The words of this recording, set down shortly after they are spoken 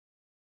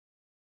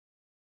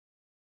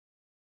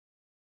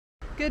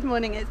Good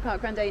morning, it's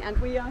Parkrun Day and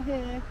we are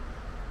here,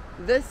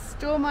 the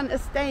Stormont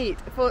estate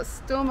for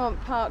Stormont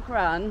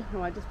parkrun.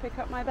 Oh, I just pick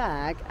up my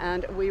bag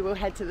and we will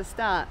head to the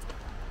start.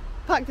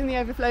 Parked in the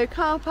overflow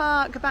car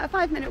park, about a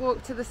 5-minute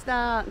walk to the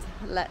start.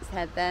 Let's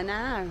head there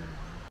now.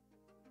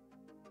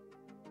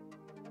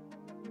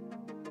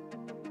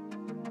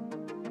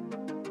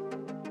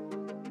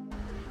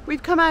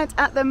 We've come out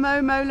at the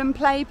Momolan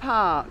Play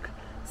Park.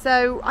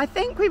 So I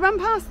think we run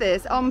past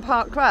this on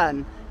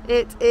Parkrun.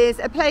 It is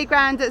a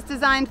playground that's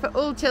designed for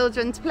all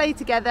children to play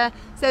together.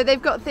 So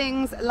they've got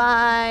things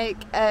like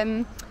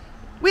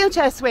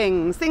wheelchair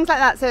swings, things like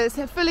that. So it's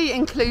fully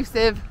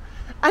inclusive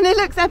and it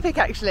looks epic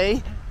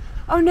actually.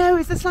 Oh no,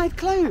 is the slide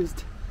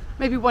closed?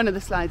 Maybe one of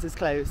the slides is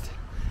closed.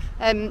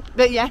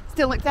 But yeah,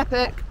 still looks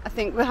epic. I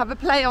think we'll have a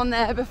play on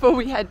there before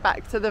we head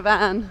back to the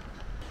van.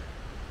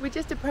 We're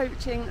just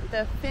approaching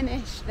the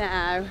finish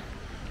now.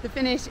 The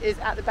finish is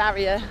at the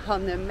barrier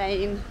on the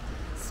main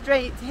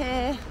straight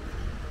here.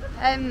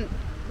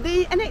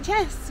 The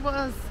NHS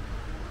was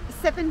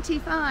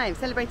 75,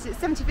 celebrated its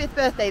 75th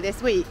birthday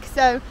this week.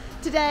 So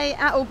today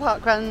at all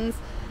parkruns,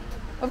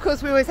 of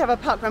course we always have a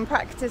parkrun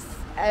practice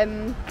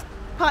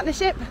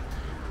partnership,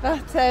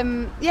 but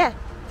yeah,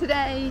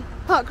 today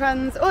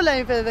parkruns all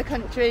over the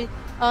country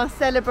are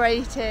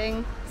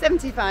celebrating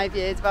 75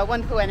 years of our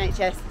wonderful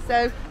NHS.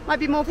 So might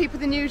be more people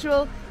than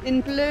usual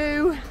in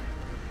blue,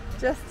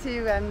 just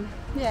to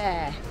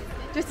yeah,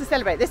 just to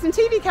celebrate. There's some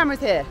TV cameras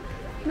here.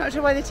 Not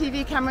sure why the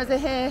TV cameras are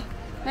here.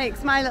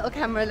 Makes my little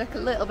camera look a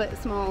little bit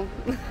small.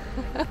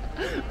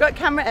 Got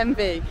camera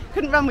envy.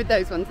 Couldn't run with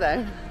those ones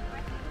though.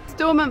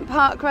 Stormont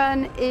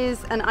parkrun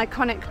is an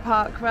iconic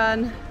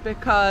parkrun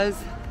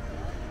because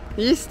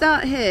you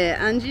start here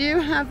and you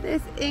have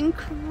this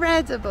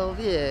incredible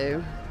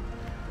view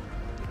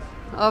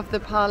of the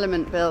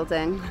Parliament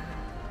building.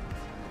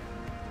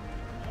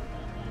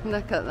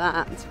 Look at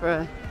that for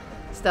a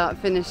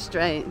start-finish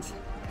straight.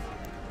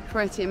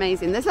 Pretty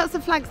amazing. There's lots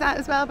of flags out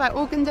as well about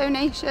organ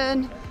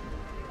donation.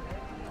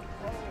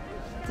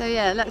 So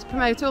yeah, let's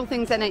promote all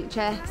things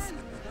NHS.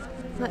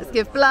 Let's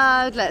give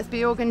blood, let's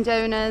be organ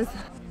donors.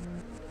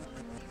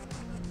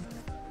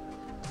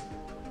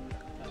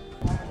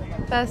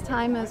 First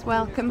timers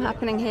welcome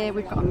happening here.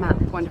 We've got a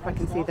map. Wonder if I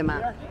can see the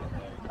map.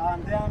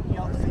 And then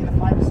you'll see the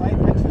 5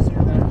 side pitches here,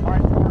 the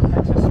hardcore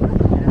pitches.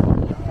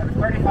 There are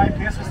 35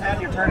 places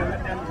then, you turn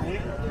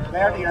in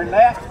there to your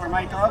left where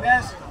my dog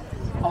is.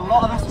 A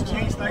lot of this is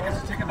trees now because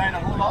it's taken down a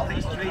whole lot of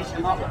these trees.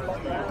 It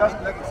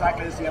doesn't look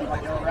exactly the same,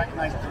 but you'll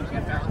recognise it when you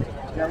get there.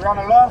 You run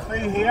along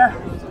through here,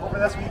 over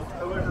this wee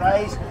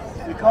rise.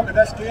 You come to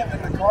this gate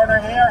in the corner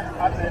here,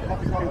 at the,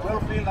 what we call the will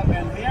field up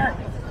in here.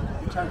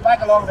 You turn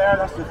back along there,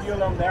 that's the view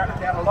along there.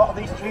 Again, a lot of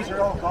these trees are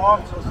all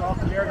gone, so it's all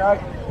clear now.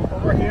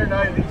 Over here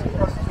now, these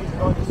across the trees are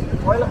gone. You see the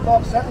toilet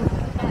block sitting.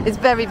 It's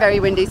very, very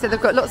windy, so they've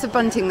got lots of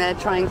bunting there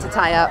trying to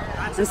tie up.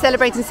 And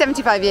celebrating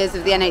 75 years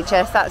of the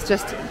NHS, that's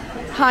just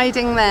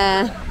hiding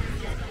there.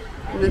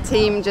 And the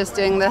team just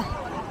doing the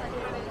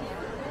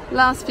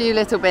last few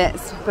little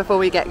bits before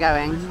we get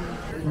going.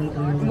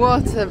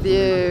 What a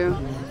view.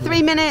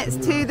 3 minutes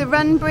to the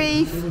run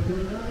brief.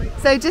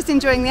 So just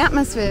enjoying the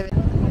atmosphere.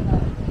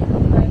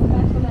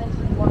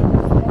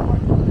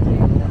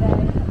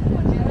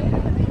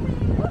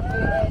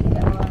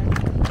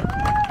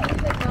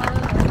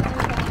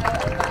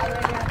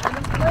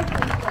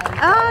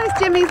 Oh, it's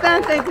Jimmy's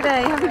birthday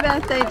today. Happy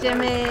birthday,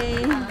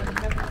 Jimmy.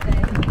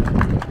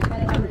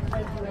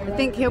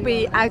 I think he'll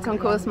be out on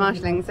course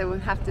marshalling, so we'll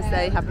have to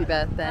say happy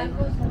birthday. The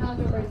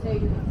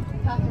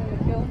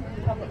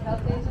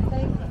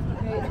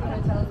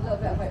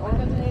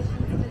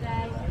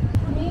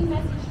main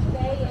message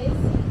today is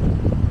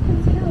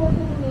consider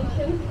organ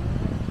donation,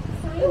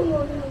 sign the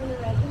organ in the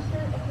register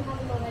if you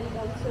haven't already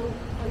done so,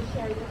 and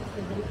share your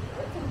decision.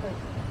 It's simple.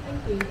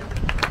 Thank you.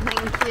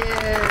 Thank you.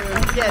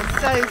 Yes,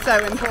 so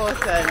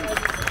important.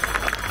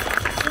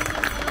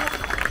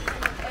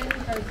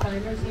 First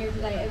timers here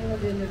today, everyone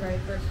doing the very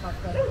first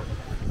parkrun.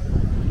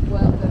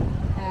 Welcome.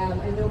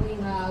 I know we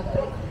have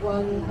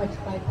one Coach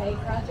by Pay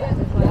graduate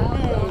as well.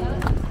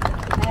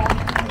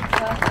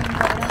 Welcome,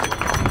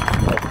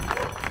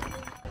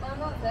 and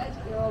that's it.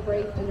 You're all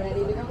briefed and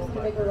ready to go. So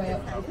we'll make our way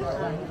up to the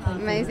start line.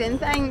 Amazing,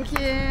 thank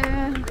you.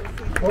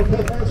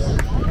 Okay, folks,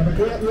 have a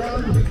great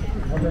run.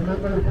 And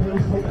remember,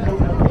 please take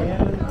note at the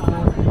end.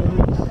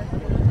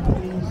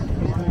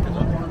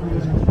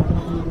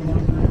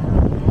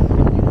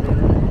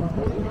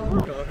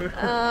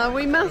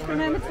 We must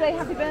remember to say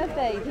happy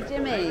birthday to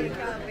Jimmy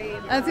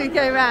as we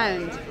go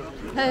round.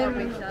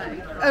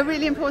 A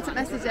really important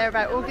message there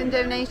about organ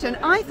donation.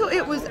 I thought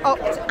it was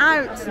opt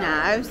out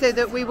now, so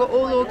that we were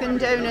all organ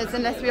donors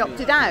unless we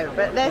opted out,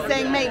 but they're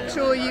saying make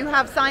sure you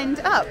have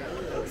signed up.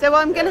 So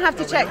I'm going to have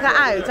to check that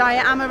out. I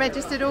am a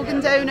registered organ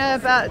donor,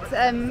 but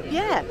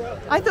yeah,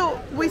 I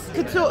thought we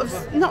could sort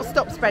of not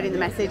stop spreading the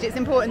message. It's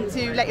important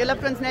to let your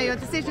loved ones know your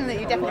decision, that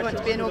you definitely want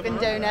to be an organ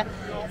donor,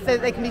 so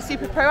that they can be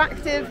super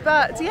proactive.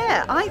 But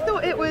yeah, I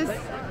thought it was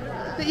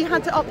that you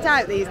had to opt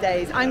out these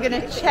days. I'm going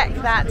to check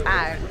that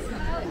out.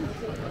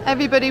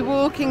 Everybody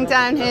walking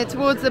down here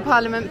towards the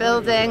Parliament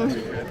building,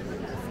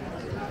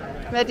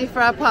 ready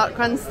for our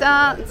parkrun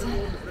start.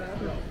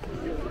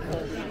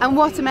 And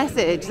what a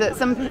message that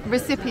some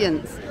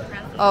recipients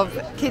of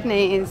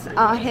kidneys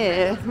are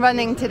here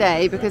running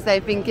today because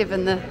they've been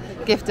given the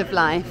gift of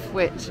life,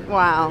 which,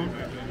 wow.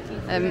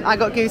 I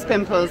got goose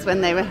pimples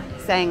when they were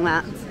saying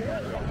that.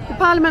 The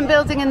Parliament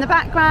building in the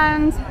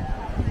background,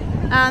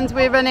 and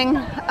we're running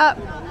up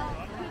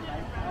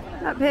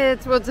here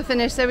towards the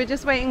finish, so we're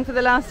just waiting for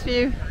the last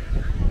few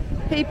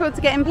people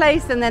to get in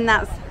place, and then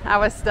that's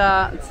our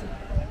start.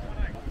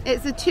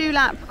 It's a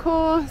 2-lap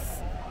course,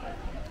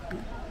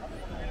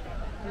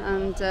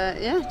 and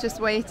yeah, just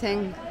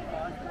waiting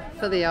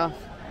for the off.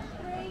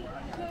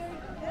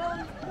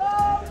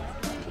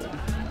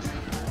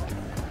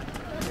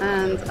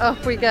 And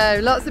off we go.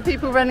 Lots of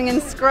people running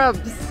in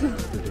scrubs.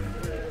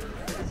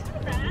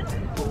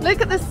 Look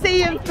at the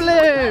sea of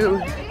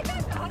blue.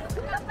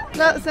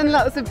 Lots and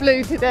lots of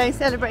blue today,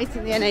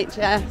 celebrating the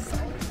NHS.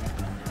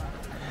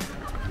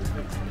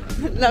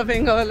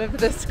 Loving all of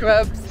the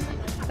scrubs.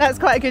 That's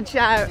quite a good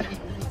shout.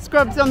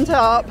 Scrubs on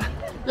top,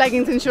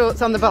 leggings and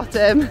shorts on the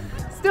bottom.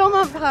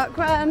 Stormont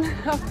parkrun,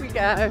 off we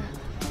go.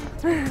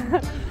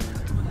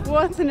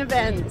 What an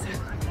event.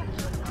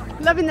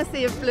 Loving the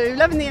sea of blue,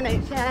 loving the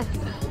NHS.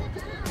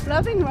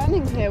 Loving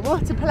running here,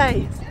 what a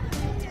place.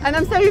 And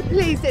I'm so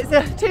pleased it's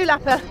a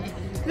 2-lapper,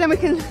 then we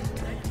can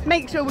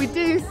make sure we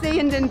do see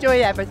and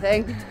enjoy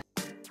everything.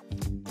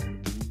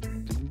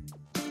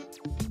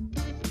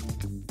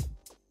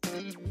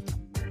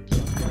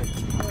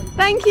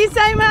 Thank you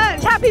so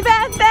much, happy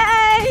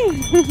birthday!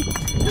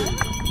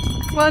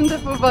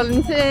 Wonderful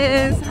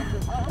volunteers.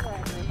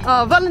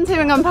 Oh,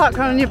 volunteering on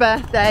parkrun on your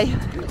birthday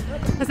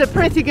is a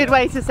pretty good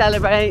way to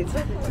celebrate.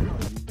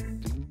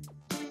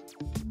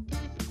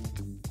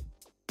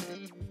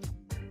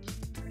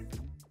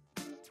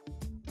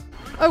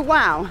 Oh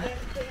wow,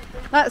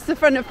 that's the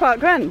front of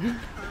parkrun.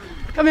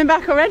 Coming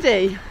back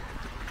already.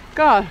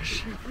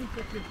 Gosh.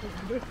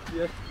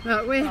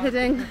 But we're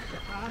heading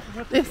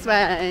this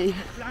way,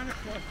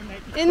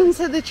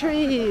 into the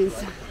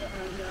trees.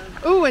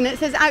 Oh, and it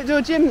says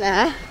outdoor gym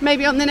there.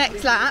 Maybe on the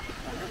next lap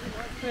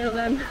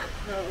we'll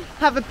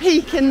have a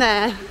peek in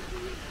there.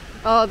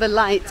 Oh, the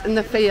light and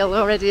the feel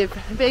already of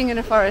being in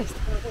a forest.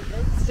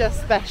 It's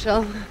just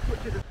special.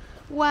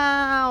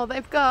 Wow,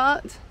 they've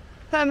got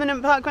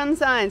permanent parkrun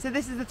sign. So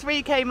this is the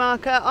 3K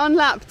marker on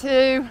lap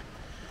 2.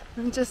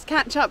 And just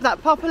catch up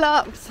that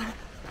popper-ups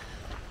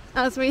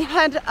as we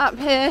head up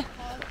here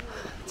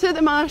to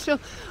the marshal.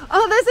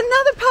 Oh, there's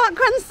another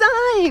parkrun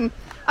sign.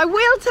 I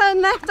will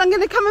turn left. I'm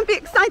going to come and be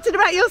excited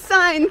about your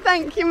sign.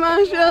 Thank you,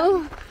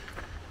 Marshall.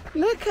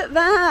 Look at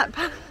that.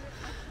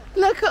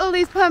 Look at all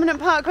these permanent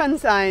parkrun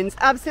signs.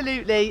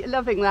 Absolutely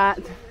loving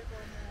that.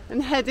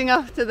 And heading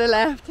off to the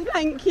left.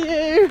 Thank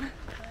you.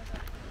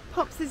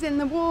 Pops is in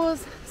the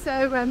wars, so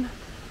I'm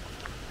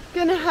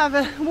gonna have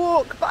a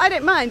walk, but I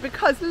don't mind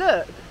because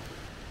look,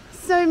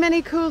 so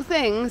many cool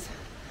things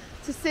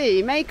to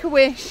see. Make a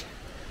wish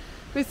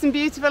with some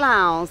beautiful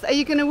owls. Are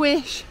you gonna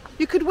wish?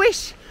 You could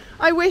wish,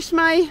 I wish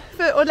my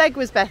foot or leg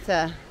was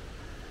better.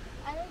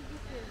 I like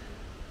this.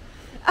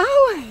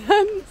 Oh, I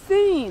haven't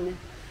seen.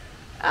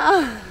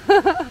 Oh.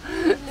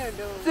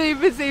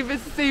 Super, super,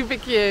 super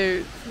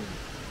cute.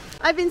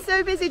 I've been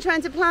so busy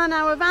trying to plan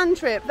our van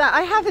trip that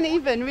I haven't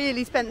even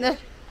really spent the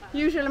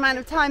usual amount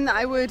of time that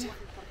I would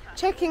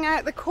checking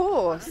out the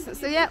course.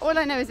 So yeah, all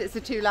I know is it's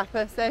a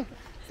 2-lapper, so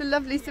it's a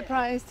lovely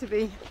surprise to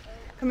be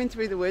coming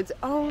through the woods.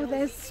 Oh,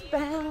 there's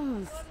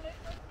spells.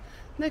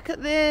 Look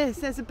at this.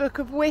 There's a book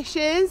of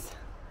wishes.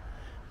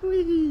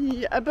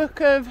 Whee. A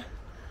book of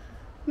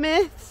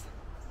myths.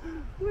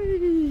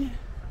 Whee.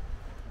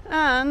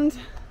 And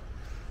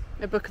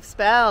a book of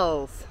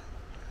spells.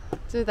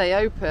 Do they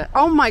open?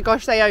 Oh my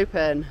gosh, they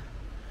open.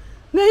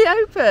 They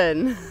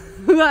open.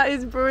 That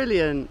is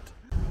brilliant.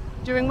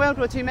 During World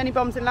War II, many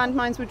bombs and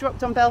landmines were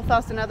dropped on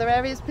Belfast and other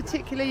areas,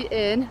 particularly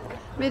in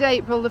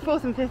mid-April, the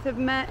 4th and 5th of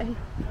May, and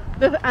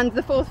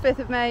the 4th, 5th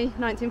of May,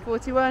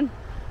 1941.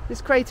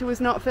 This crater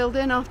was not filled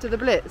in after the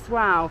Blitz.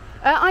 Wow.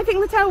 I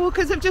think the tail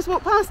walkers have just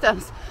walked past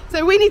us,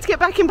 so we need to get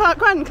back in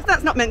parkrun because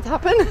that's not meant to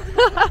happen.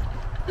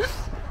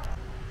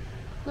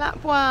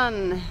 Lap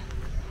 1.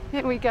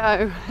 Here we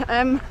go.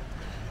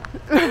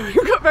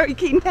 We've got very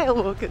keen tail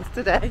walkers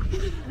today.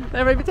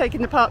 They're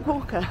overtaking the park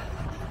walker.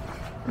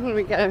 Here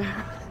we go.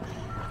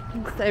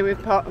 Stay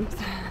with Pops.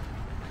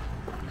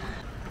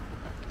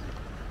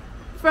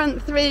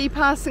 Front 3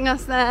 passing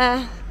us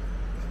there.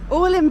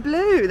 All in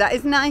blue. That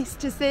is nice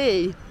to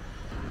see.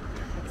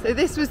 So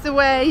this was the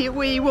way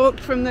we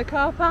walked from the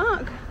car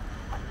park.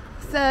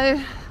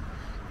 So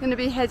going to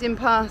be heading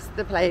past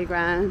the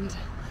playground.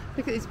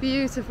 Look at these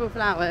beautiful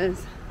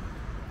flowers.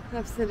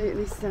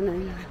 Absolutely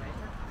stunning.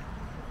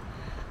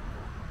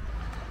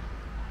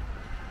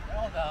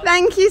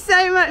 Thank you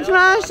so much,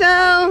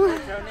 Marshall.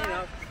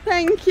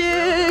 Thank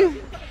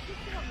you.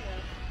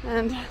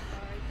 And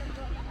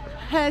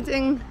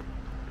heading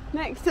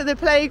next to the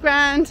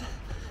playground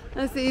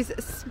as these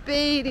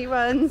speedy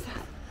ones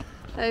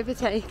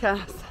overtake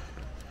us.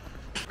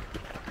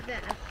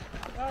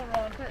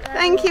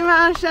 Thank you,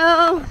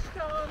 Marshall.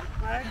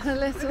 A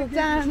little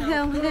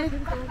downhill here.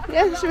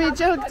 Yeah, should we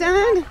jog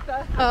down?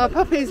 Oh,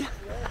 Poppy's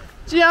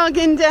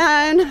jogging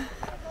down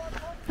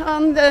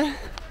on the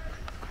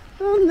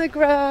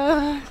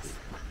grass.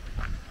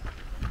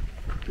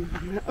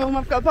 Oh,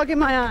 I've got a bug in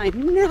my eye.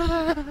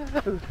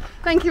 No.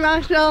 Thank you,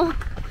 Marshall.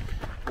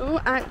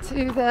 Oh, out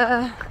to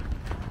the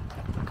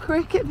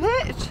cricket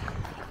pitch.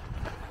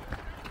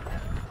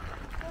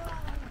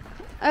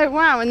 Oh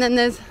wow, and then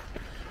there's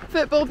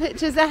football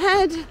pitches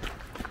ahead.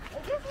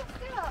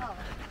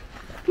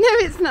 No,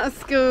 it's not a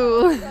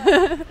school.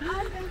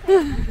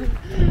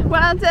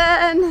 Well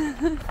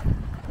done.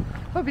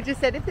 Bobby just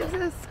said if this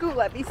was a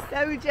school I'd be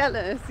so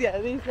jealous. Yeah,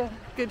 these are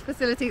good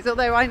facilities,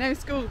 although I know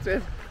schools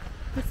with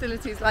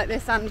facilities like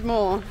this and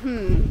more.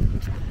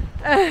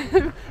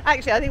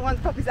 Actually, I think once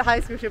Poppy's at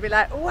high school she'll be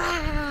like,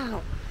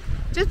 wow.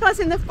 Just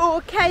passing the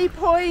 4K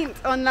point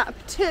on lap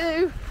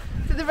 2.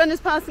 So the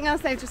runners passing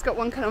us, they've just got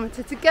 1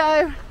 kilometre to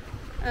go.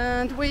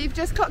 And we've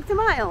just clocked a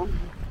mile.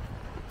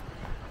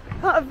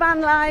 Part of van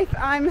life,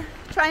 I'm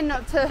trying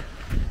not to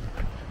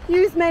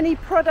use many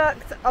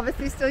products,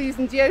 obviously still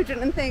using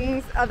deodorant and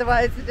things,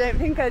 otherwise I don't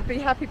think I'd be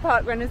happy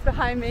park runners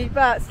behind me,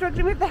 but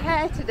struggling with the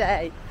hair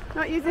today.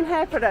 Not using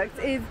hair products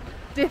is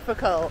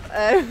difficult.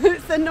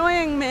 It's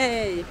annoying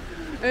me.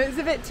 It's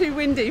a bit too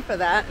windy for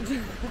that.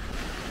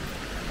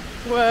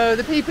 Whoa,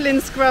 the people in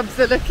scrubs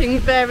are looking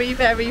very,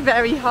 very,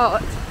 very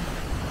hot.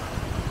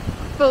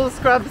 Full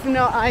scrubs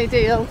not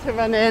ideal to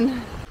run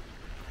in.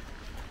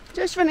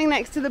 Just running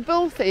next to the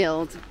bull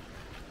field,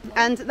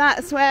 and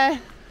that's where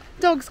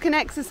dogs can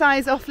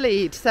exercise off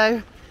lead,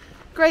 so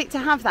great to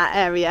have that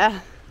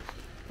area.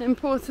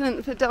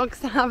 Important for dogs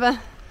to have a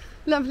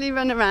lovely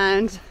run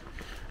around.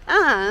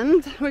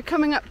 And we're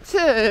coming up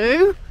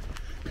to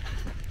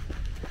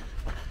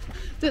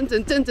 2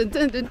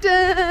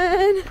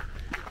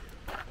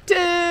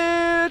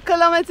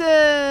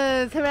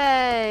 kilometres,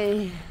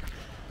 hooray!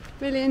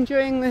 Really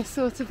enjoying this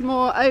sort of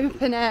more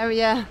open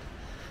area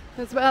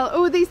as well.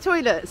 Oh, these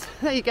toilets,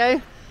 there you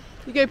go.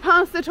 You go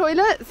past the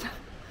toilets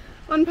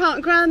on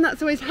parkrun,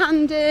 that's always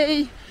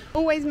handy.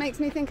 Always makes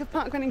me think of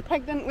parkrunning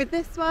pregnant with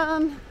this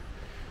one.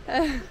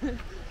 It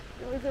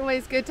was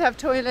always good to have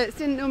toilets,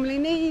 didn't normally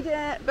need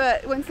it,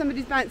 but when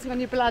somebody's bouncing on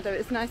your bladder,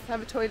 it's nice to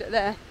have a toilet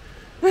there.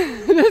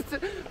 Just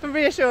for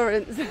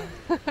reassurance.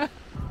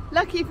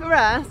 Lucky for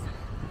us,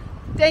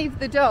 Dave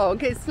the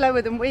dog is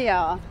slower than we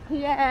are.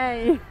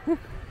 Yay!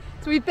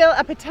 So we built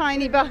up a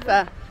tiny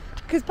buffer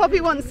because Poppy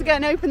wants to go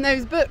and open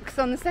those books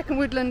on the second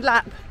woodland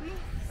lap.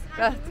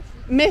 But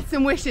myths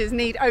and wishes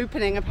need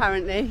opening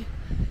apparently.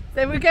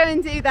 So we'll go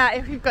and do that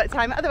if we've got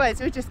time.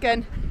 Otherwise we'll just go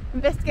and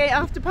investigate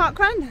after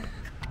parkrun.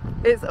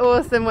 It's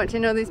awesome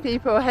watching all these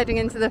people heading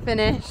into the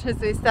finish as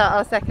we start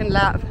our second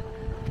lap.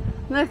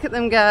 Look at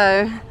them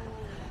go.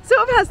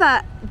 Sort of has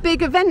that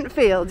big event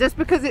feel just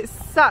because it's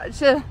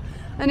such an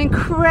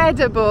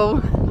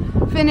incredible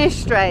finish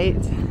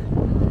straight.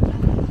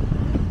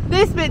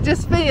 This bit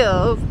just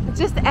feels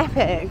just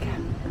epic.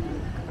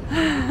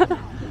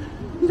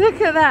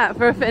 Look at that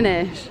for a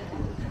finish.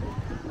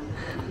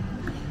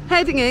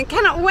 Heading in,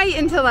 cannot wait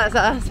until that's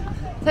us.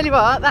 Tell you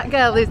what, that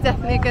girl is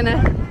definitely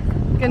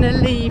gonna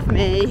leave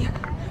me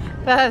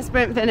for her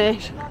sprint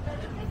finish,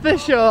 for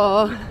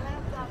sure.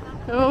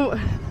 Oh,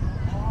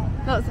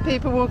 lots of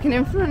people walking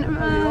in front of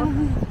her.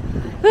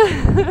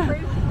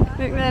 I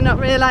think they're not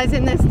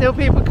realising there's still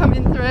people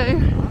coming through.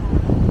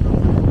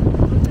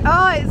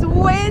 Oh, it's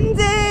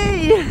windy!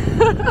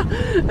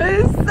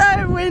 It's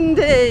so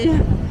windy.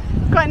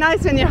 It's quite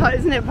nice when you're hot,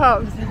 isn't it,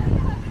 Pops?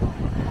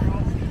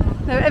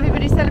 So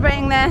everybody's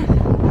celebrating their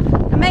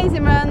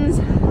amazing runs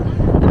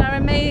and our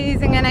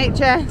amazing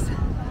NHS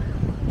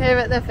here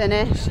at the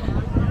finish.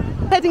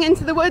 Heading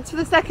into the woods for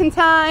the second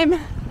time,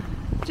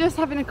 just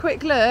having a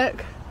quick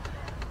look.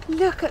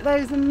 Look at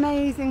those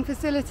amazing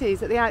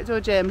facilities at the outdoor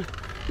gym.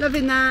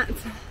 Loving that.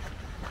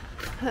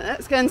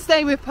 Let's go and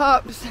stay with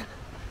Pops.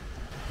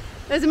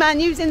 There's a man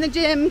using the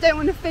gym, don't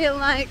want to feel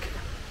like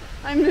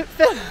I'm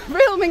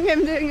filming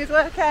him doing his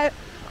workout.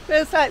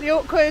 Feels slightly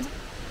awkward.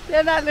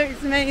 Yeah, that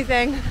looks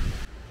amazing.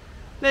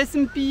 There's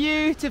some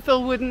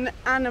beautiful wooden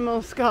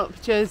animal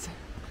sculptures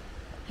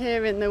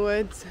here in the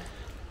woods.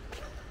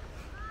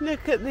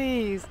 Look at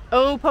these.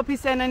 Oh,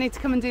 Poppy's saying I need to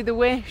come and do the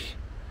wish.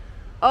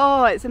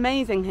 Oh, it's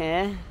amazing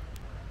here.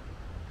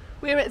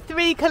 We're at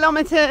 3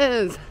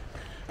 kilometres.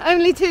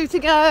 Only 2 to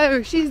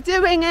go. She's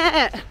doing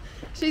it.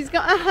 She's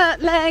got a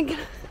hurt leg,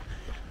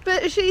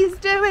 but she's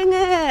doing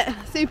it.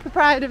 Super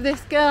proud of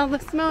this girl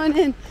this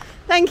morning.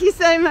 Thank you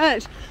so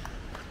much.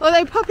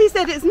 Although Poppy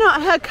said it's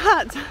not her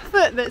cut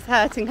foot that's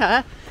hurting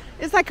her.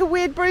 It's like a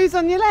weird bruise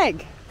on your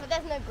leg. But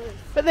there's no bruise.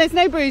 But there's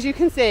no bruise, you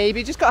can see, but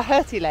you just got a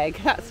hurty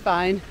leg. That's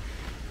fine.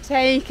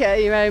 Take it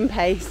at your own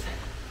pace.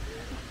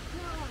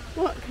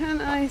 What can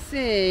I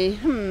see?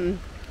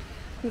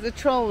 There's a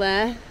troll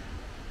there.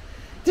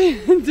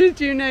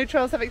 Did you know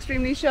trolls have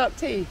extremely sharp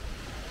teeth?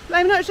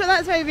 I'm not sure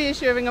that's very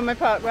reassuring on my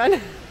park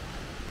run.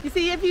 You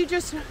see, if you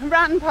just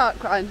ran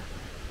parkrun,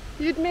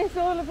 you'd miss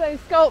all of those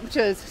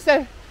sculptures. So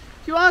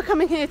if you are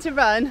coming here to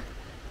run,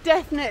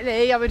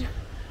 definitely, I would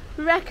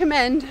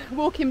recommend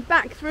walking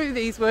back through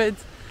these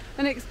woods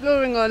and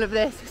exploring all of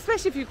this,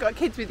 especially if you've got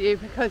kids with you,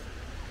 because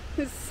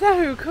it's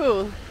so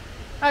cool.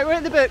 Right, we're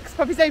at the books.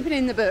 Poppy's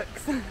opening the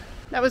books.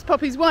 That was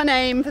Poppy's one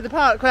aim for the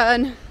park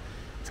run,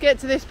 to get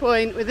to this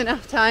point with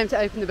enough time to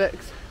open the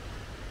books.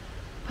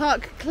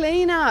 Park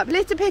clean up.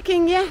 Litter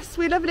picking, yes,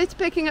 we love litter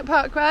picking at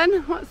park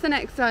run. What's the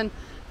next one?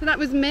 So that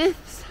was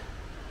myths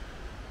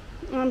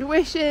and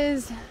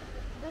wishes.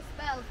 The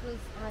spells was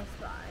I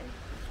Spy.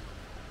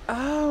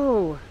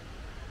 Oh,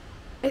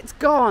 it's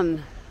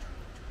gone.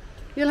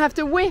 You'll have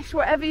to wish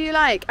whatever you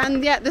like.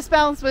 And yet the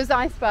spells was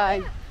I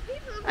Spy.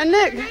 And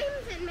look,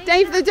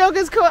 Dave the dog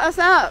has caught us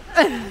up.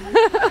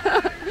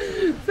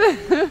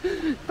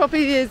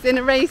 Poppy is in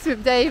a race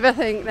with Dave, I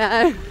think,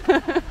 now.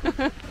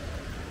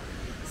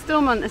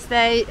 Stormont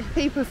estate,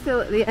 people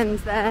still at the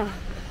ends there.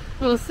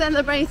 We're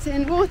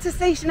celebrating water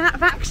station out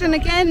of action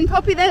again.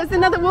 Poppy, there's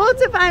another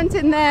water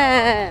fountain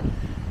there.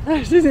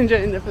 Oh, she's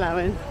enjoying the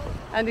flowers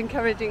and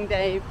encouraging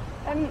Dave.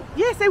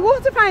 Yeah, so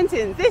water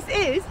fountains. This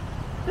is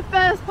the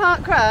first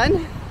park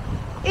run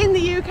in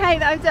the UK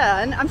that I've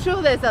done. I'm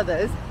sure there's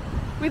others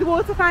with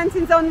water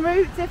fountains en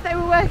route. If they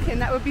were working,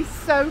 that would be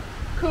so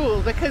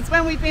cool, because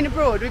when we've been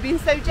abroad, we've been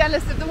so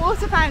jealous of the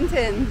water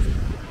fountains.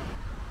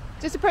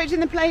 Just approaching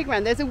the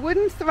playground, there's a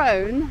wooden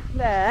throne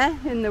there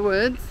in the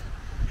woods,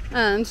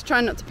 and try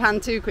not to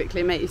pan too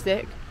quickly, make you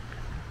sick.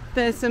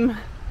 There's some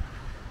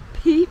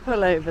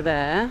people over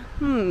there.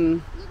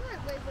 Look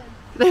like wizards.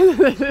 They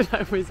look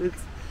like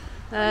wizards.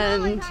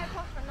 And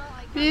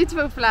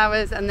beautiful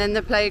flowers, and then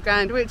the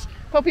playground, which,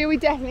 Poppy, are we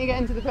definitely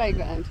going to the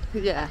playground?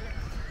 Yeah.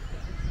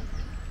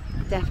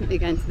 Definitely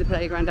going to the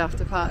playground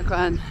after park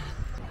run.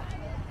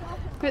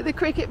 We're at the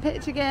cricket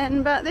pitch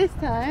again, but this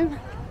time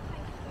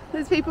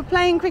there's people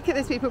playing cricket,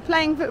 there's people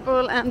playing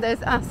football, and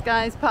there's us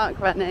guys park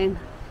running,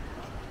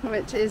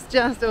 which is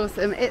just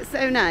awesome. It's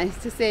so nice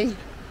to see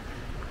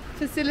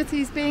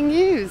facilities being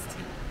used.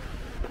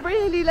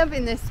 Really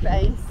loving this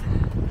space.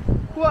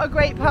 What a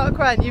great park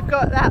run. You've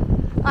got that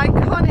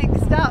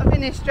iconic start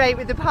finish straight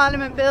with the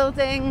Parliament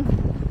building.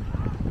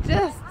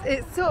 Just,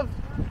 it's sort of,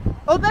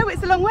 although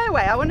it's a long way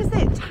away, I want to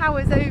say it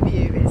towers over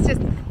you. It's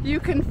just, you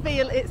can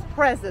feel its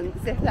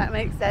presence, if that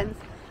makes sense.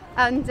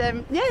 And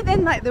yeah,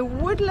 then like the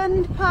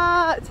woodland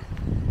part,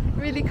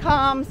 really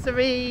calm,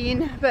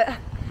 serene, but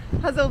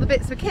has all the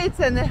bits for kids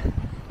and the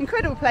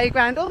incredible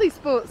playground, all these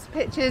sports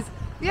pitches,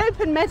 the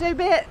open meadow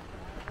bit.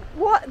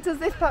 What does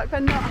this park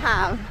run not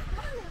have?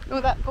 Oh,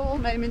 that ball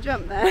made me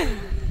jump there.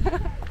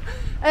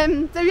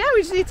 So yeah,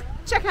 we just need to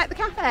check out the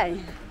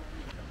cafe.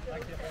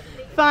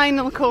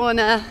 Final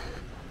corner.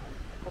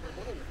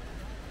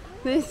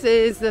 This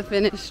is the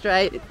finish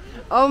straight.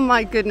 Oh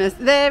my goodness,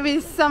 there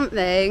is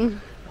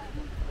something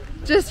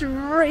just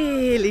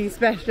really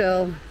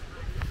special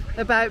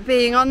about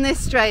being on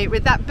this straight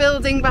with that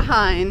building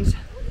behind.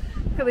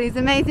 Look at these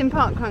amazing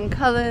parkrun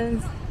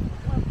colours.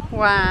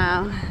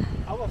 Wow.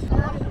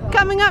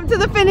 Coming up to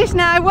the finish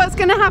now, what's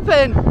going to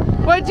happen?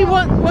 What do you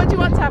want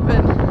to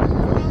happen?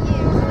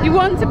 You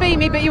want to beat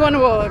me, but you want to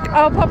walk.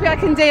 Oh, Poppy, I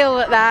can deal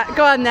at that.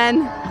 Go on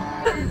then.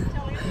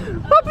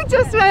 Poppy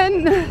just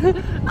went,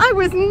 I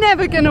was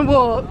never going to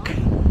walk,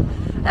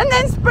 and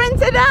then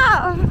sprinted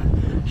out.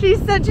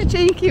 She's such a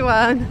cheeky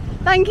one.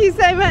 Thank you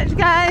so much,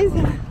 guys.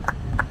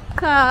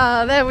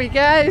 Ah, there we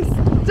go.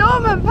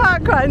 Stormont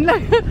parkrun.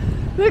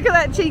 Look at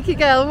that cheeky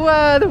girl.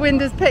 Whoa, the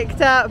wind has picked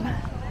up.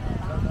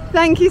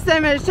 Thank you so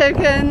much,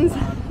 tokens.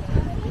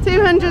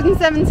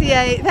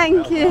 278,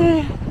 thank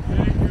you.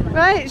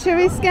 Right, shall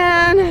we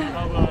scan?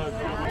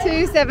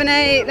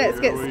 278, let's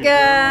get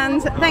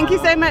scanned. Thank you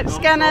so much,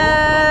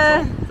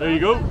 scanner. There you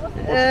go.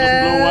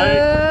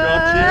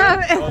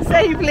 Gotcha.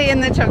 Safely in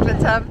the chocolate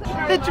tub.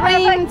 The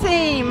dream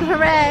team,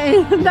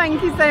 hooray.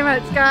 Thank you so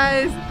much,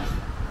 guys.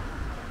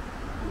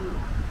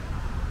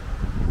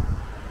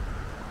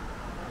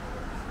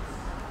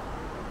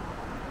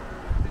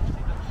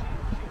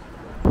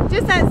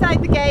 Just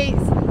outside the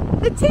gates,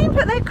 the team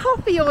put their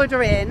coffee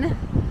order in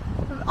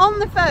on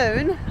the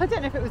phone. I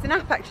don't know if it was an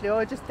app actually,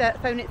 or just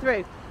phone it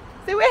through.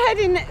 So we're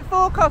heading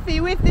for coffee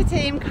with the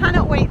team,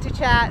 cannot wait to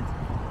chat.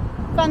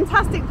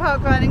 Fantastic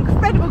park run,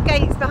 incredible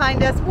gates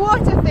behind us,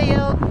 what a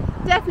feel,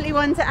 definitely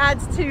one to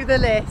add to the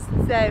list.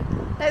 So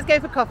let's go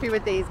for coffee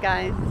with these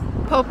guys.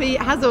 Poppy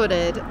has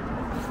ordered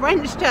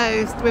French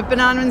toast with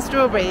banana and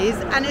strawberries,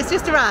 and it's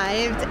just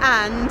arrived,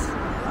 and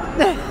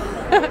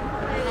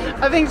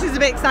I think she's a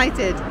bit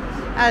excited.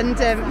 And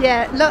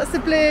yeah, lots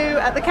of blue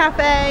at the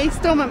cafe,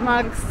 Stormont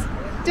mugs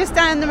just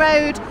down the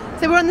road.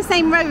 So we're on the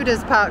same road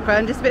as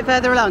parkrun, just a bit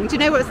further along. Do you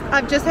know what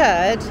I've just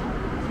heard?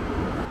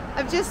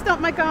 I've just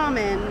stopped my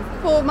Garmin,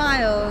 4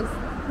 miles.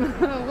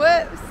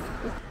 Whoops.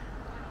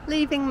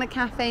 Leaving the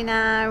cafe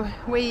now.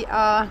 We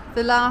are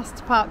the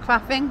last park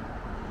faffing,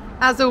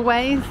 as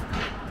always.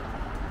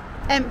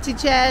 Empty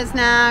chairs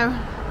now.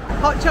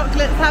 Hot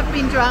chocolates have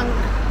been drunk.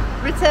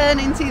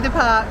 Returning to the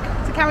park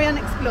to carry on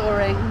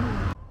exploring.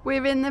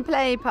 We're in the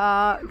play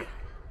park,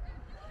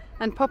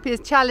 and Poppy has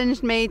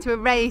challenged me to a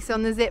race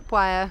on the zip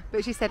wire,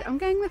 but she said I'm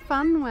going the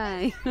fun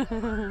way.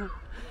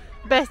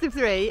 Best of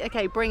 3.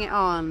 Okay, bring it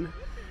on.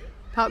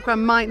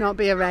 Parkrun might not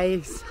be a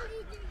race,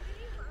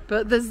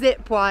 but the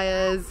zip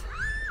wires,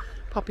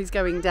 Poppy's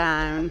going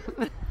down.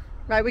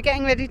 Right, we're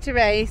getting ready to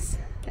race.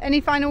 Any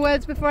final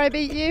words before I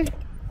beat you?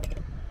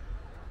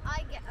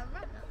 I get a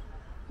run up.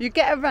 You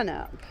get a run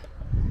up?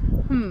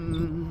 I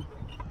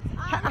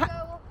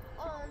go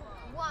on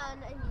 1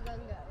 and you then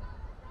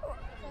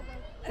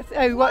go.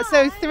 Oh, what?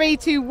 So 3,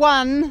 2,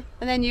 1,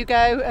 and then you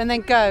go, and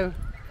then go.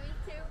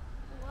 3, 2,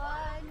 1.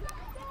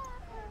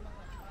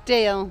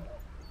 Deal.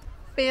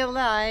 Feel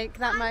like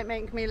that might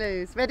make me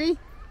lose. Ready?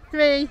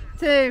 3,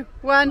 2,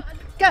 1,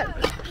 go!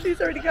 She's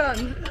already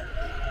gone.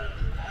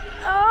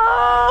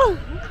 Oh!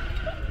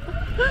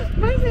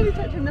 Mine's nearly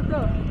touching the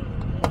floor.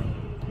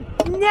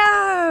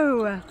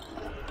 No!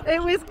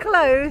 It was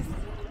close,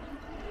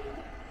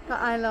 but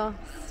I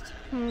lost.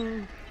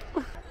 In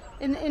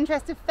the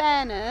interest of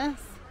fairness,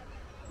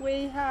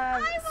 we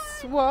have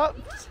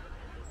swapped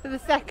for the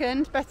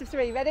second. Best of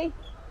 3. Ready?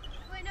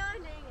 Wait, no,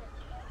 I'm doing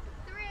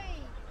it.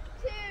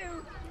 3,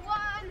 2,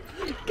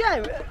 1.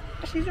 Go!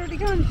 She's already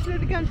gone. She's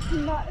already gone.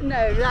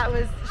 No, that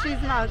was. She's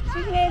loud.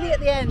 She's nearly at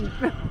the end.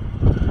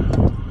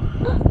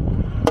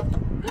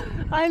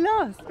 I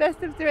lost.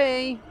 Best of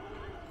 3.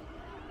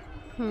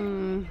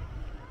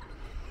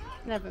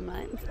 Never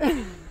mind.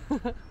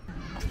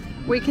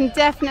 We can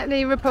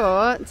definitely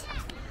report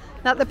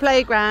that the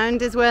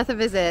playground is worth a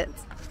visit.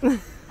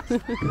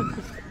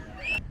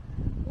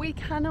 We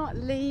cannot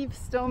leave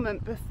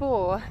Stormont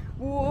before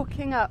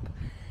walking up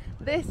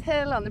this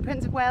hill on the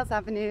Prince of Wales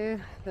Avenue,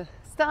 the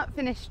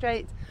start-finish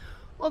straight,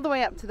 all the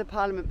way up to the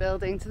Parliament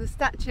building, to the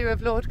statue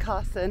of Lord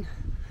Carson,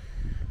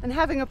 and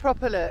having a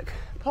proper look.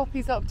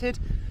 Poppy's opted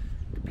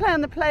to play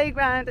on the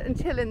playground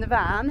and chill in the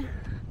van,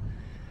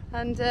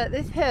 and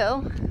this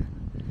hill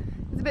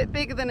is a bit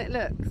bigger than it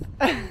looks.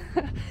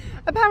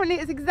 Apparently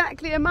it's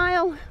exactly a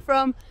mile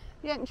from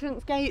the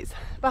entrance gates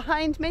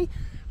behind me,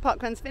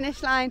 Parkrun's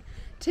finish line,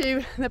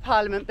 to the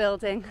Parliament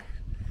building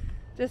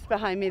just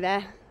behind me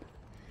there.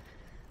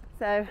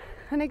 So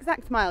an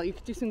exact mile. You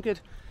could do some good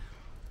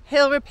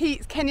hill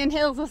repeats, Kenyan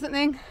hills or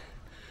something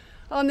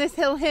on this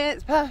hill here.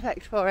 It's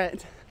perfect for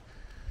it.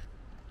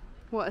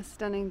 What a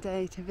stunning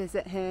day to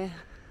visit here.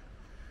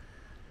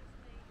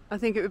 I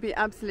think it would be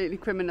absolutely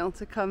criminal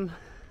to come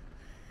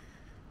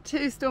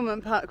to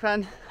Stormont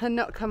parkrun and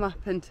not come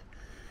up and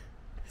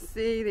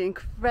see the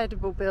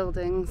incredible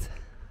buildings.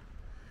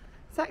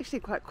 It's actually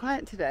quite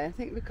quiet today, I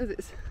think, because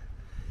it's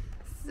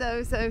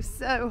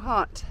so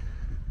hot.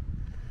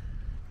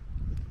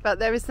 But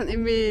there is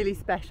something really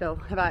special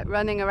about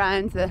running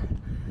around the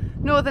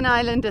Northern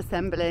Ireland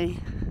Assembly.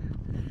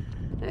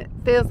 It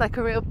feels like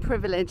a real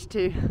privilege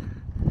to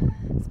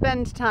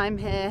spend time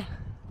here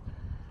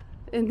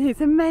in these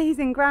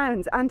amazing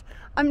grounds, and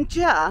I'm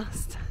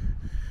just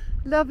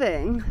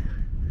loving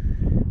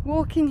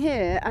walking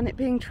here and it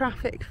being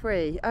traffic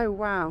free. Oh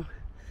wow,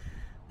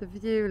 the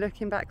view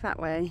looking back that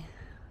way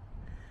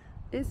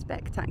is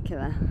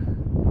spectacular.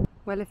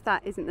 Well, if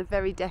that isn't the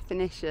very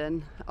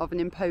definition of an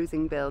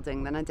imposing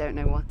building, then I don't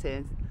know what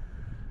is.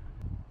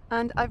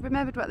 And I've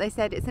remembered what they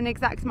said, it's an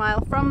exact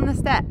mile from the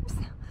steps.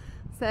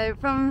 So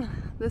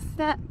from the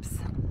steps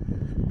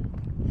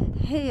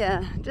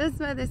here, just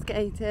where this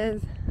gate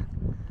is,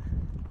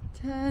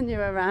 turn you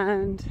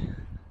around,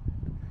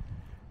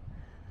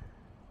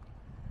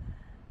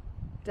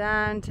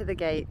 down to the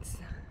gates,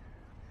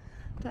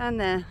 down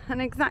there, an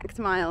exact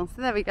mile.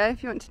 So there we go.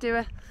 If you want to do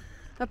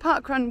a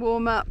parkrun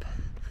warm-up,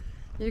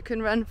 you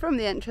can run from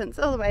the entrance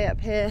all the way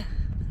up here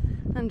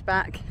and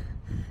back,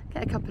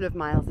 get a couple of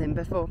miles in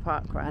before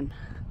parkrun.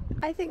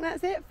 I think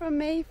that's it from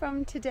me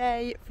from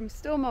today, from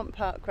Stormont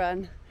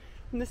parkrun,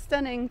 from the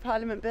stunning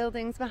Parliament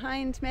buildings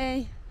behind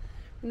me,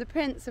 from the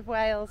Prince of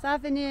Wales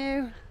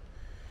Avenue.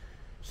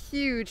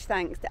 Huge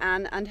thanks to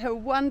Anne and her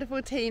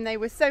wonderful team. They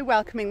were so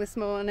welcoming this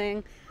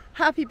morning.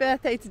 Happy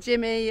birthday to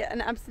Jimmy, an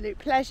absolute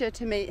pleasure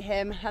to meet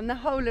him and the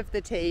whole of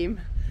the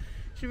team.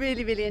 She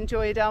really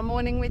enjoyed our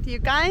morning with you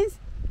guys.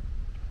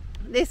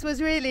 This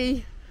was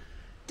really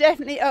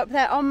definitely up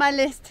there on my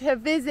list to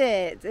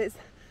visit. It's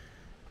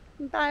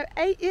about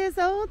 8 years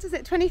old, is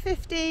it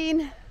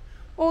 2015?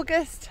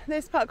 August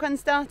this parkrun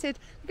started.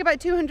 I think about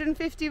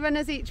 250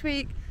 runners each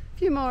week, a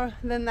few more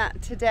than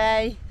that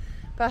today.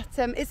 But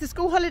it's the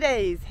school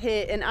holidays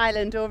here in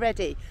Ireland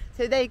already,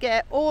 so they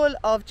get all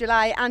of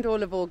July and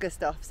all of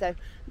August off, so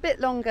a bit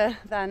longer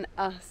than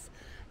us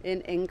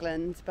in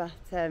England. But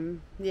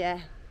yeah,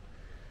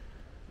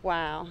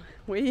 wow,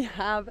 we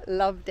have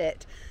loved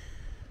it.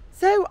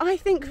 So I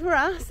think for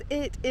us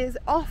it is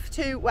off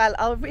to, well,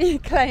 I'll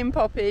reclaim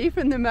Poppy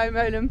from the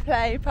Momolan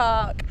Play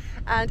Park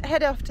and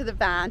head off to the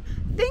van.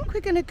 I think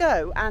we're going to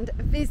go and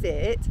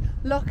visit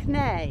Loch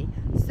Ness.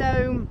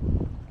 So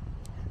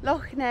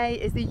Loch Ness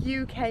is the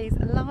UK's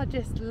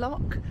largest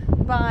loch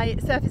by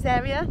surface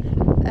area.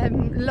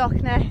 Loch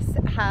Ness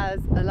has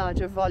a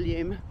larger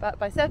volume, but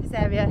by surface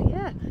area,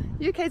 yeah,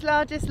 UK's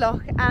largest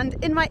loch,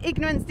 and in my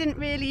ignorance didn't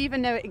really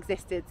even know it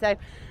existed. So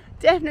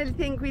definitely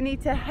think we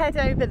need to head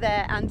over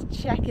there and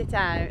check it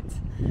out.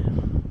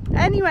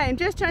 Anyway, I'm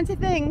just trying to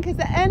think, is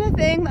there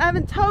anything I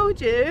haven't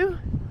told you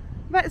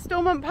about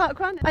Stormont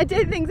parkrun? I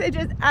did think so,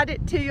 just add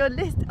it to your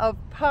list of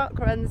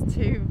parkruns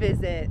to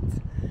visit.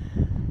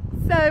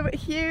 So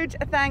huge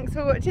thanks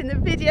for watching the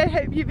video.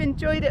 Hope you've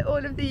enjoyed it,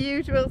 all of the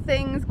usual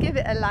things. Give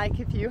it a like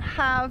if you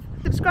have.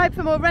 Subscribe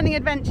for more running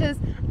adventures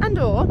and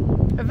or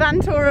a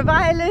van tour of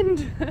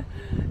Ireland.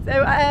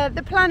 So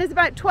the plan is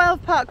about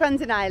 12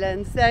 parkruns in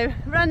Ireland. So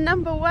run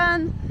number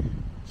 1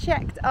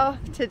 checked off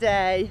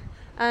today,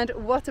 and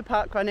what a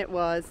parkrun it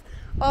was.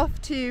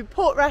 Off to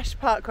Portrush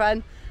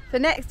parkrun for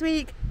next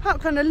week,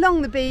 parkrun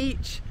along the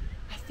beach.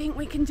 I think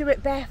we can do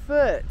it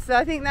barefoot, so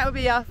I think that will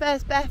be our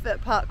first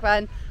barefoot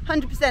parkrun,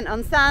 100%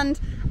 on sand.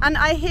 And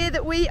I hear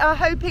that we are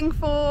hoping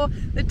for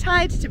the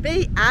tide to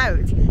be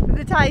out. If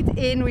the tide's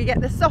in, we get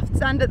the soft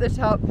sand at the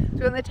top, so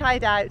we want the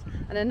tide out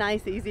and a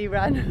nice easy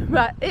run.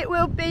 But it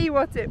will be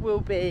what it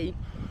will be.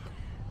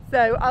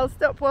 So I'll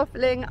stop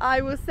waffling.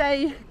 I will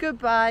say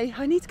goodbye.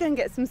 I need to go and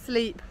get some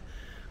sleep.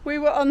 We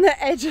were on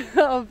the edge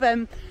of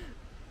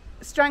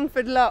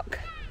Strangford Loch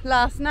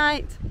last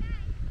night,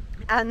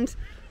 and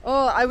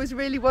I was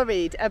really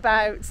worried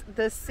about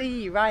the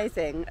sea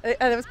rising.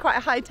 There was quite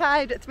a high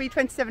tide at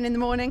 3:27 in the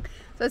morning,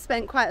 so I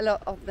spent quite a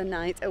lot of the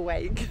night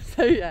awake.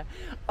 So yeah,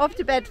 off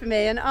to bed for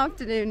me, an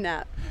afternoon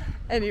nap.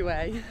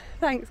 Anyway,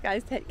 thanks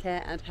guys, take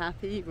care and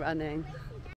happy running.